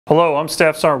Hello, I'm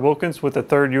Staff Sergeant Wilkins with the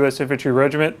 3rd U.S. Infantry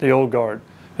Regiment, the Old Guard.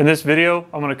 In this video,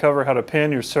 I'm going to cover how to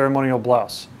pin your ceremonial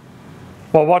blouse.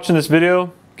 While watching this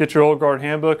video, get your Old Guard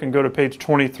handbook and go to page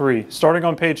 23. Starting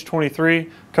on page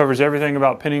 23 covers everything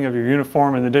about pinning of your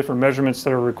uniform and the different measurements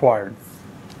that are required.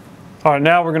 Alright,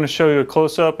 now we're going to show you a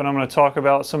close-up and I'm going to talk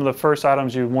about some of the first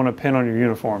items you want to pin on your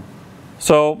uniform.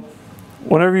 So,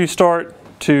 whenever you start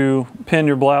to pin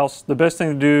your blouse, the best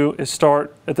thing to do is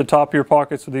start at the top of your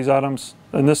pockets with these items.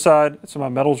 On this side, it's my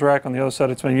medals rack. On the other side,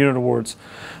 it's my unit awards.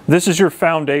 This is your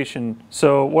foundation.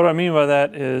 So what I mean by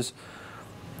that is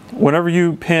whenever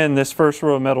you pin this first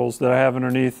row of medals that I have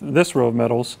underneath this row of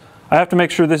medals, I have to make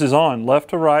sure this is on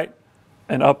left to right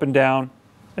and up and down,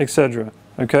 etc.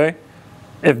 Okay?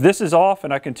 If this is off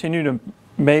and I continue to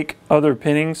make other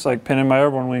pinnings, like pinning my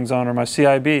airborne wings on or my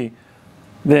CIB,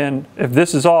 then if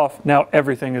this is off, now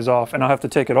everything is off and I'll have to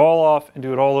take it all off and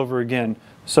do it all over again.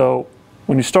 So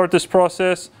when you start this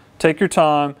process, take your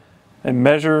time and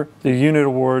measure the unit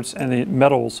awards and the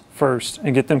medals first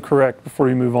and get them correct before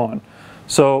you move on.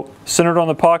 So centered on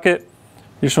the pocket,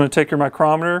 you just want to take your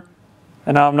micrometer,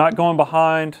 and now I'm not going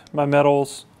behind my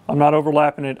medals, I'm not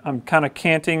overlapping it, I'm kind of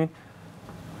canting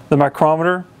the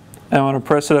micrometer and I'm going to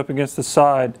press it up against the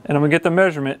side and I'm going to get the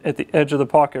measurement at the edge of the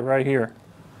pocket right here.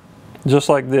 Just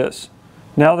like this.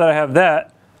 Now that I have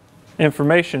that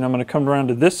information, I'm going to come around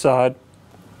to this side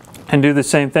and do the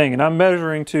same thing. And I'm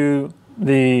measuring to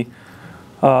the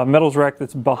medals rack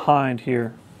that's behind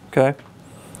here. Okay? And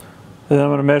then I'm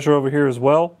going to measure over here as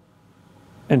well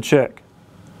and check.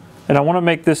 And I want to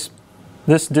make this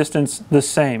distance the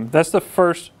same. That's the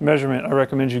first measurement I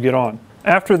recommend you get on.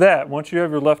 After that, once you have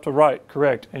your left to right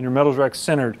correct and your medals rack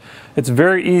centered, it's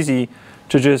very easy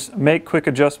to just make quick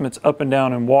adjustments up and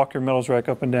down and walk your medals rack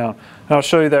up and down. And I'll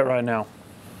show you that right now.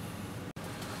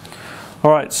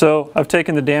 Alright, so I've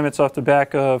taken the davits off the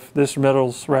back of this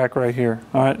medals rack right here.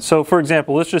 Alright, so for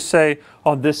example, let's just say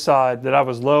on this side that I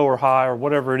was low or high or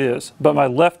whatever it is, but my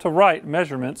left to right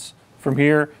measurements from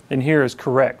here and here is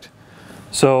correct.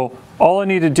 So all I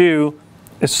need to do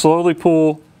is slowly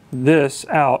pull this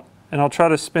out, and I'll try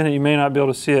to spin it, you may not be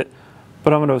able to see it,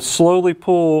 but I'm going to slowly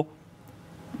pull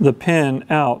the pin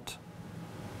out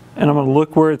and I'm going to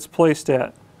look where it's placed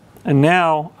at, and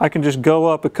now I can just go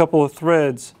up a couple of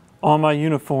threads on my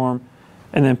uniform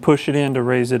and then push it in to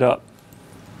raise it up.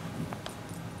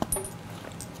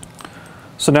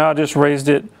 So now I just raised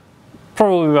it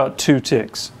probably about 2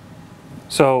 ticks.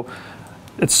 So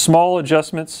it's small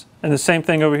adjustments, and the same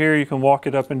thing over here, you can walk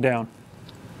it up and down.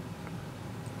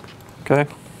 Okay,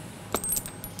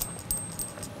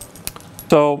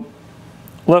 so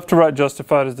left to right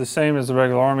justified is the same as the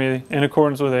regular Army in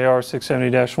accordance with AR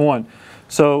 670-1.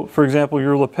 So for example,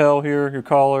 your lapel here, your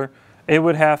collar, it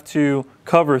would have to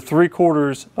cover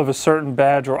 3/4 of a certain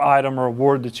badge or item or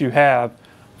award that you have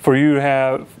for you to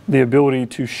have the ability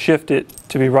to shift it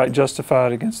to be right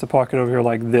justified against the pocket over here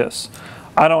like this.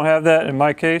 I don't have that in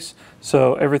my case,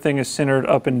 so everything is centered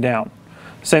up and down.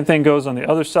 Same thing goes on the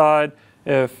other side.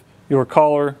 If your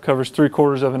collar covers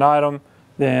 3/4 of an item,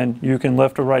 then you can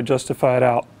left or right justify it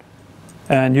out.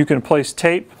 And you can place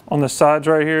tape on the sides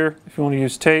right here if you want to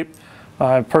use tape.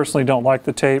 I personally don't like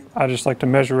the tape. I just like to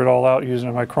measure it all out using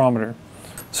a micrometer.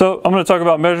 So I'm going to talk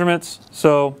about measurements.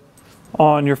 So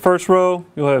on your first row,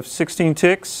 you'll have 16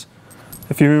 ticks.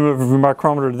 If you move your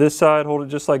micrometer to this side, hold it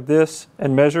just like this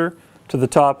and measure to the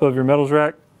top of your medals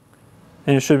rack,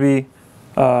 and it should be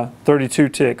 32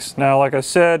 ticks. Now, like I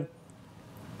said,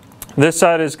 this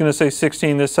side is going to say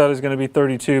 16, this side is going to be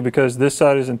 32 because this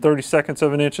side is in 32nds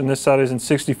of an inch and this side is in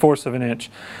 64ths of an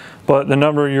inch. But the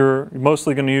number you're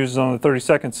mostly going to use is on the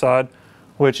 32nd side,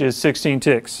 which is 16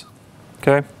 ticks.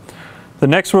 Okay. The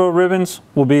next row of ribbons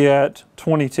will be at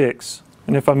 20 ticks.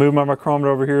 And if I move my micrometer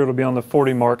over here, it'll be on the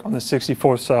 40 mark on the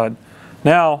 64th side.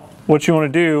 Now, what you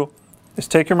want to do is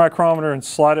take your micrometer and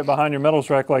slide it behind your medals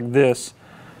rack like this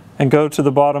and go to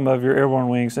the bottom of your airborne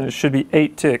wings, and it should be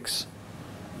 8 ticks.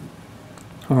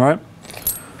 Alright,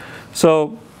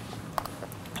 so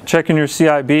checking your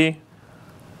CIB,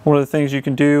 one of the things you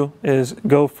can do is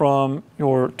go from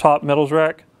your top medals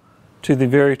rack to the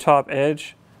very top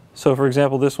edge. So for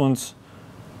example, this one's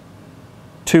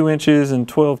 2 inches and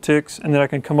 12 ticks, and then I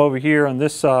can come over here on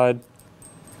this side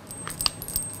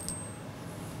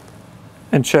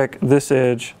and check this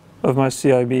edge of my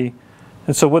CIB.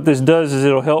 And so what this does is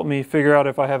it'll help me figure out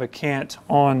if I have a cant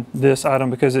on this item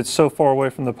because it's so far away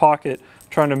from the pocket,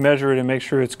 trying to measure it and make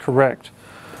sure it's correct.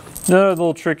 Another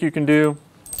little trick you can do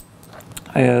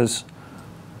is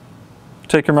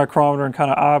take your micrometer and kind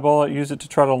of eyeball it, use it to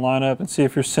try to line up and see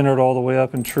if you're centered all the way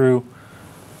up and true.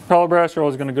 Collar brass, you're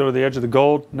always going to go to the edge of the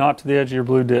gold, not to the edge of your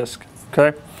blue disc.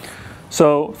 Okay,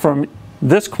 so from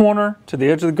this corner to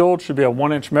the edge of the gold should be a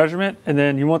 1 inch measurement, and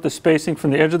then you want the spacing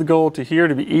from the edge of the gold to here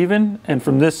to be even, and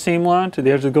from this seam line to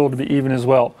the edge of the gold to be even as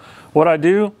well. What I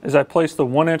do is I place the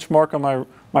 1 inch mark on my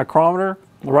micrometer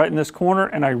right in this corner,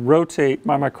 and I rotate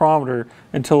my micrometer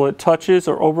until it touches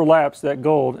or overlaps that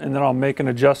gold, and then I'll make an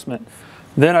adjustment.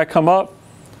 Then I come up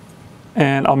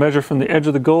and I'll measure from the edge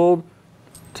of the gold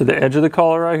to the edge of the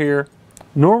collar right here.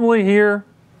 Normally here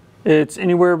it's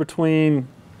anywhere between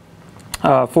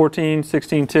 14,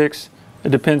 16 ticks. It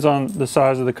depends on the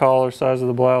size of the collar, size of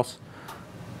the blouse.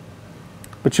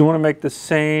 But you want to make the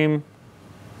same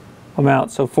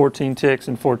amount, so 14 ticks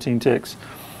and 14 ticks.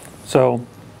 So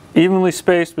evenly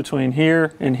spaced between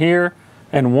here,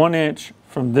 and 1 inch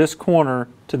from this corner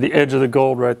to the edge of the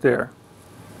gold right there.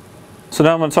 So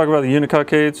now I'm going to talk about the unit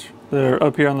cockades that are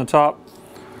up here on the top.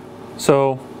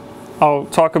 So I'll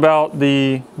talk about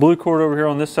the blue cord over here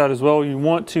on this side as well. You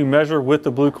want to measure with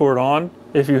the blue cord on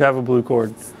if you have a blue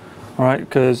cord. All right,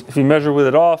 because if you measure with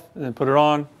it off and then put it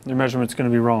on, your measurement's going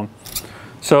to be wrong.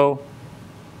 So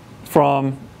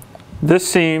from this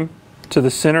seam to the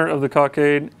center of the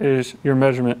cockade is your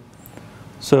measurement.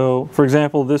 So for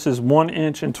example, this is 1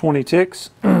 inch and 20 ticks.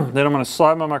 Then I'm going to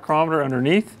slide my micrometer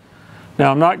underneath.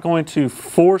 Now I'm not going to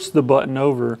force the button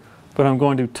over, but I'm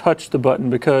going to touch the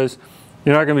button, because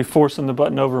you're not going to be forcing the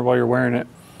button over while you're wearing it.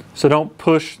 So don't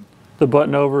push the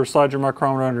button over, slide your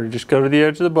micrometer under. You just go to the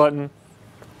edge of the button,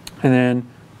 and then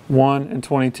 1 and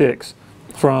 20 ticks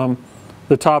from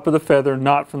the top of the feather,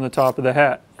 not from the top of the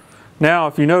hat. Now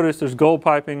if you notice there's gold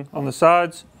piping on the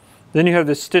sides, then you have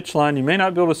this stitch line. You may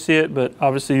not be able to see it, but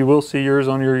obviously you will see yours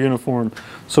on your uniform.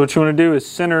 So what you want to do is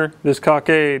center this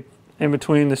cockade in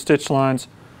between the stitch lines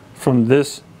from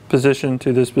this position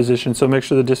to this position. So make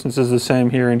sure the distance is the same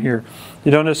here and here.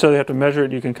 You don't necessarily have to measure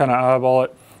it. You can kind of eyeball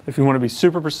it. If you want to be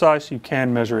super precise, you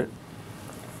can measure it.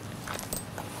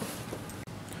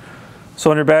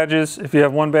 So on your badges, if you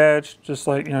have one badge, just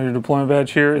like your deployment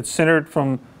badge here, it's centered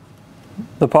from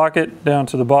the pocket down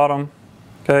to the bottom,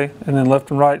 okay, and then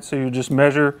left and right. So you just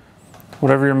measure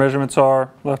whatever your measurements are,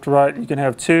 left to right. You can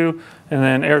have 2, and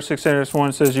then Air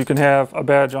 681 says you can have a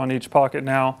badge on each pocket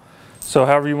now. So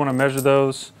however you want to measure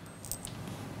those.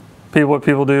 What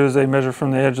people do is they measure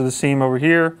from the edge of the seam over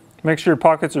here. Make sure your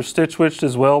pockets are stitch witched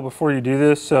as well before you do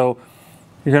this. So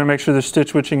you're going to make sure there's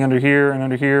stitch witching under here,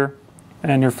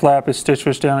 and your flap is stitch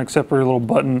witched down except for your little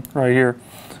button right here.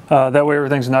 That way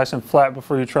everything's nice and flat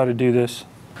before you try to do this.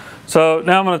 So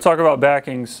now I'm going to talk about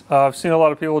backings. I've seen a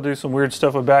lot of people do some weird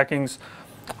stuff with backings.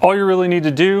 All you really need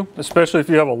to do, especially if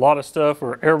you have a lot of stuff,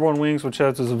 or airborne wings, which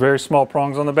has those very small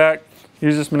prongs on the back,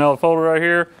 use this manila folder right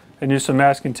here and use some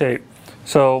masking tape.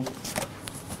 So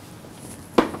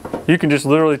you can just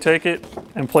literally take it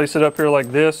and place it up here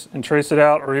like this and trace it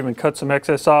out, or even cut some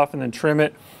excess off and then trim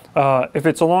it. If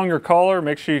it's along your collar,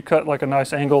 make sure you cut like a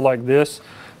nice angle like this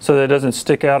so that it doesn't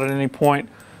stick out at any point.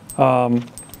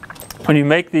 When you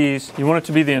make these, you want it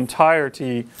to be the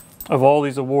entirety of all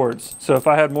these awards. So if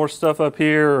I had more stuff up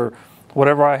here or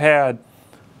whatever I had,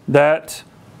 that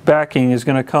backing is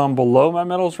going to come below my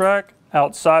metals rack,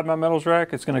 outside my metals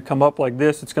rack. It's going to come up like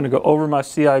this. It's going to go over my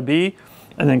CIB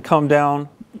and then come down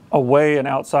away and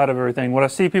outside of everything. What I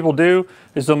see people do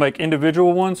is they'll make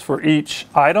individual ones for each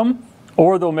item,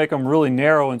 or they'll make them really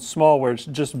narrow and small where it's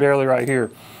just barely right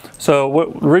here.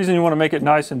 So the reason you want to make it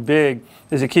nice and big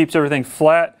is it keeps everything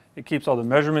flat. It keeps all the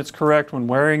measurements correct when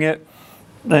wearing it.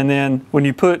 And then when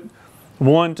you put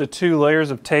 1 to 2 layers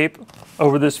of tape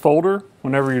over this folder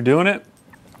whenever you're doing it,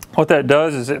 what that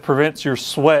does is it prevents your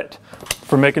sweat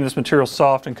from making this material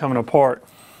soft and coming apart.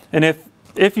 And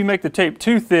if you make the tape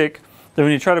too thick, then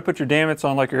when you try to put your dammits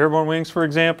on, like your airborne wings for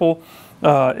example,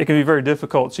 it can be very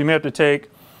difficult. So you may have to take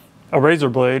a razor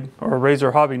blade or a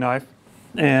razor hobby knife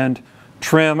and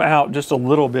trim out just a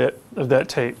little bit of that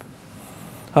tape.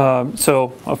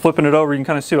 So I'm flipping it over, you can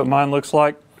kind of see what mine looks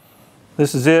like.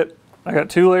 This is it. I got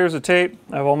 2 layers of tape.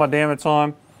 I have all my dammits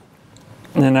on.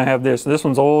 And then I have this. This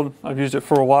one's old. I've used it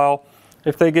for a while.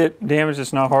 If they get damaged,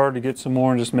 it's not hard to get some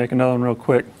more and just make another one real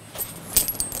quick.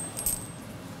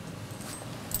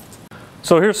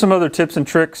 So here's some other tips and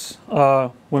tricks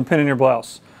when pinning your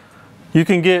blouse. You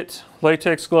can get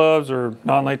latex gloves or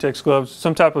non-latex gloves,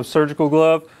 some type of surgical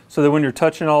glove, so that when you're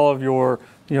touching all of your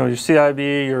your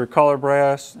CIB, your collar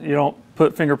brass, you don't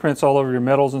put fingerprints all over your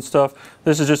metals and stuff.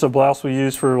 This is just a blouse we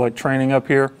use for like training up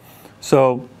here.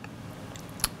 So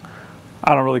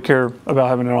I don't really care about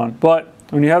having it on. But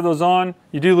when you have those on,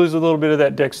 you do lose a little bit of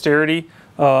that dexterity.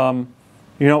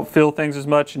 You don't feel things as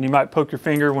much, and you might poke your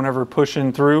finger whenever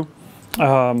pushing through.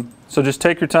 So just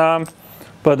take your time.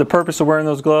 But the purpose of wearing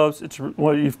those gloves, it's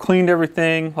when you've cleaned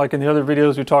everything, like in the other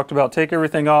videos we talked about, take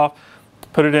everything off,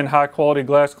 put it in high quality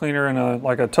glass cleaner in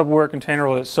like a Tupperware container,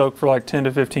 let it soak for like 10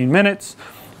 to 15 minutes.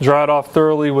 Dry it off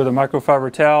thoroughly with a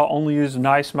microfiber towel. Only use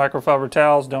nice microfiber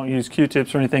towels. Don't use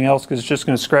Q-tips or anything else because it's just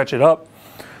going to scratch it up.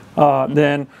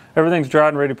 Then everything's dried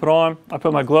and ready to put on. I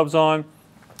put my gloves on,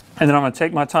 and then I'm going to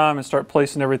take my time and start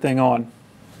placing everything on.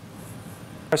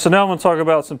 So now I'm going to talk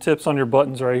about some tips on your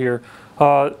buttons right here.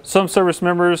 Some service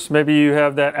members, maybe you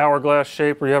have that hourglass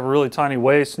shape where you have a really tiny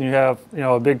waist and you have,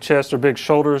 a big chest or big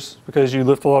shoulders because you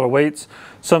lift a lot of weights.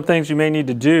 Some things you may need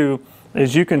to do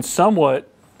is you can somewhat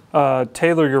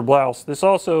tailor your blouse. This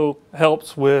also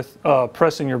helps with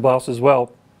pressing your blouse as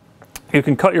well. You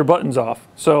can cut your buttons off.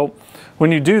 So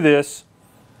when you do this,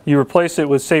 you replace it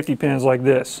with safety pins like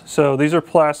this. So these are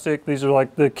plastic. These are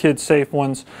like the kid safe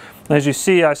ones. And as you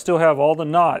see, I still have all the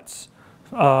knots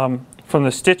from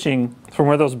the stitching from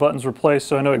where those buttons were placed,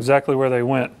 so I know exactly where they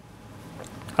went.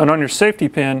 And on your safety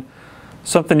pin,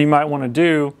 something you might want to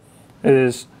do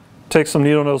is take some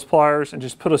needle nose pliers and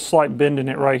just put a slight bend in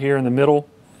it right here in the middle.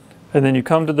 And then you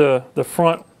come to the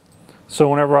front. So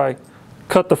whenever I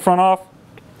cut the front off,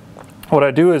 what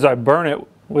I do is I burn it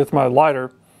with my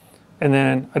lighter, and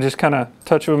then I just kind of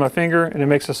touch it with my finger and it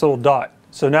makes this little dot.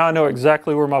 So now I know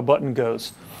exactly where my button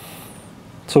goes.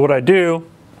 So what I do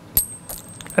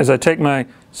is I take my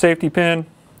safety pin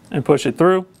and push it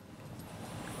through.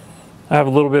 I have a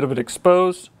little bit of it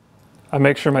exposed. I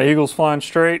make sure my eagle's flying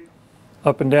straight,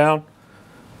 up and down.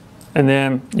 And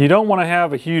then you don't want to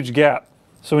have a huge gap.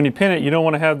 So when you pin it, you don't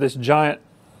want to have this giant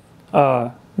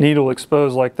needle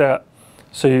exposed like that.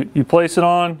 So you place it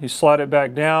on, you slide it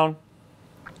back down,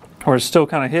 or it's still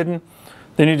kind of hidden.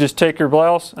 Then you just take your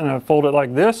blouse and I fold it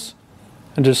like this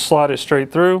and just slide it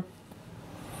straight through.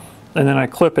 And then I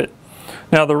clip it.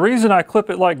 Now the reason I clip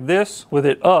it like this with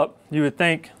it up, you would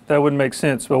think that wouldn't make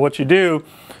sense. But what you do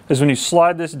is when you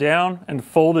slide this down and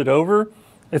fold it over,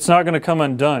 it's not going to come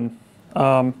undone.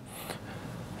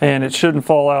 And it shouldn't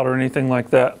fall out or anything like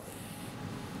that.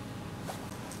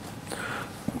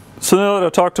 So now that I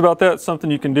talked about that,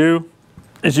 something you can do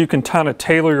is you can kind of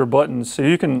tailor your buttons. So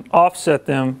you can offset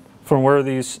them from where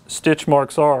these stitch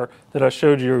marks are that I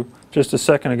showed you just a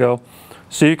second ago.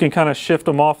 So you can kind of shift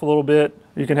them off a little bit.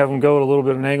 You can have them go at a little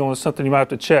bit of an angle, and it's something you might have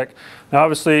to check. Now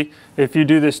obviously, if you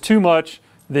do this too much,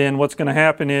 then what's going to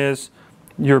happen is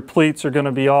your pleats are going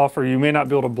to be off, or you may not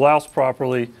be able to blouse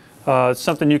properly. It's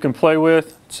something you can play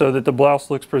with so that the blouse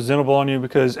looks presentable on you,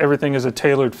 because everything is a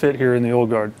tailored fit here in the Old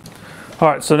Guard.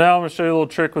 Alright, so now I'm going to show you a little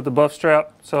trick with the buff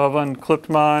strap. So I've unclipped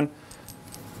mine,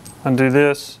 undo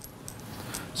this.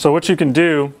 So what you can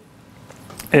do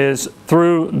is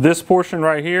through this portion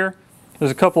right here,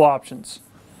 there's a couple options.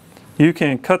 You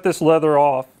can cut this leather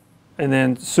off and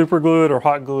then super glue it or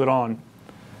hot glue it on.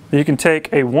 You can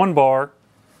take a 1 bar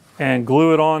and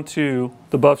glue it onto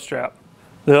the buff strap.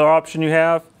 The other option you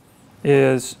have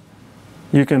is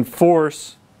you can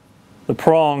force the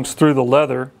prongs through the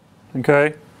leather,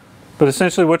 okay? But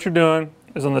essentially what you're doing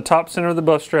is on the top center of the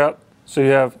buff strap, so you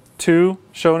have 2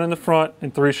 showing in the front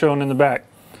and 3 showing in the back.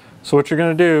 So what you're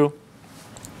going to do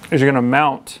is you're going to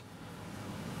mount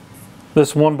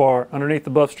this 1 bar underneath the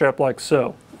buff strap like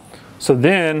so. So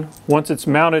then once it's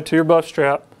mounted to your buff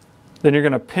strap, then you're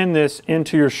going to pin this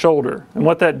into your shoulder. And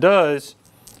what that does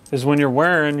is when you're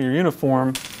wearing your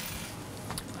uniform,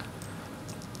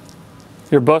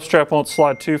 your buff strap won't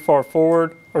slide too far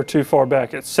forward or too far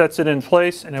back. It sets it in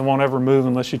place and it won't ever move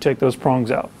unless you take those prongs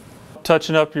out.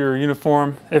 Touching up your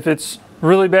uniform, if it's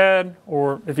really bad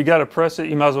or if you got to press it,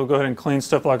 you might as well go ahead and clean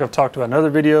stuff like I've talked about in other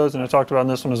videos, and I talked about in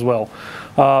this one as well.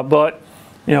 But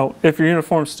if your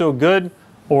uniform's still good,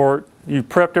 or you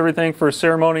prepped everything for a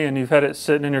ceremony and you've had it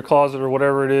sitting in your closet or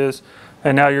whatever it is,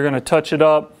 and now you're going to touch it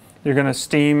up, you're going to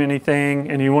steam anything,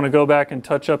 and you want to go back and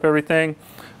touch up everything,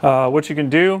 what you can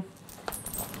do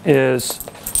is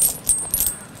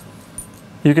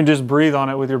you can just breathe on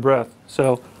it with your breath.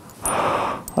 So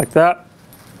like that.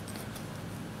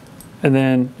 And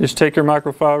then just take your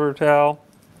microfiber towel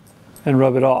and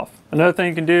rub it off. Another thing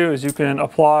you can do is you can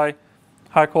apply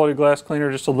high quality glass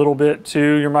cleaner just a little bit to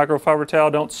your microfiber towel.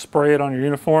 Don't spray it on your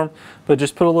uniform, but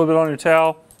just put a little bit on your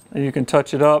towel and you can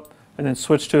touch it up, and then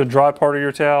switch to a dry part of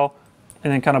your towel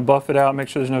and then kind of buff it out, make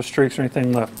sure there's no streaks or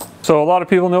anything left. So a lot of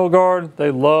people in the Old Guard,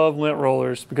 they love lint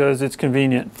rollers because it's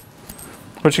convenient.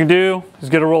 What you can do is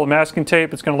get a roll of masking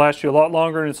tape. It's going to last you a lot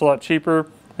longer and it's a lot cheaper.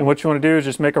 And what you want to do is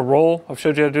just make a roll. I've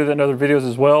showed you how to do that in other videos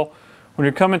as well. When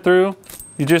you're coming through,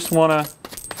 you just want to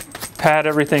pat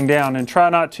everything down and try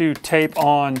not to tape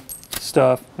on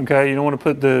stuff, okay? You don't want to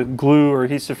put the glue or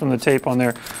adhesive from the tape on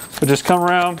there. But just come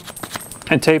around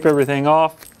and tape everything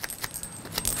off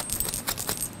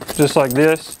just like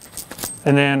this.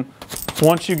 And then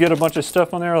once you get a bunch of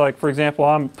stuff on there, like for example,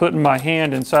 I'm putting my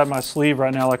hand inside my sleeve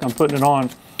right now like I'm putting it on,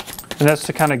 and that's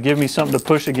to kind of give me something to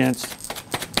push against.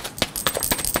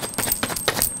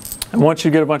 And once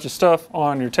you get a bunch of stuff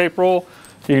on your tape roll,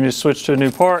 you can just switch to a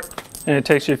new part, and it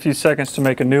takes you a few seconds to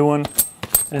make a new one,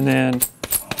 and then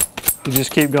you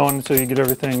just keep going until you get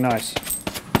everything nice.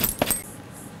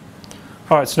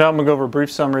 Alright, so now I'm going to go over a brief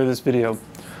summary of this video.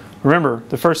 Remember,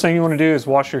 the first thing you want to do is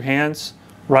wash your hands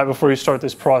right before you start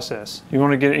this process. You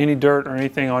want to get any dirt or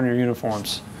anything on your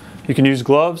uniforms. You can use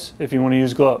gloves if you want to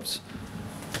use gloves.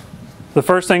 The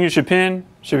first thing you should pin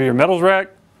should be your medals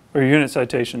rack or your unit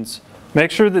citations. Make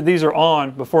sure that these are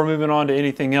on before moving on to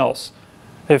anything else.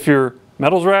 If your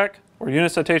medals rack or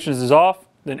unit citations is off,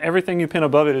 then everything you pin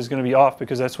above it is going to be off,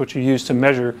 because that's what you use to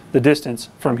measure the distance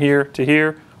from here to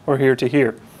here or here to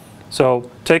here.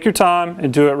 So take your time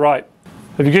and do it right.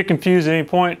 If you get confused at any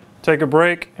point, take a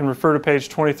break and refer to page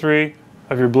 23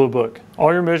 of your blue book.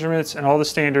 All your measurements and all the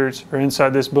standards are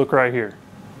inside this book right here.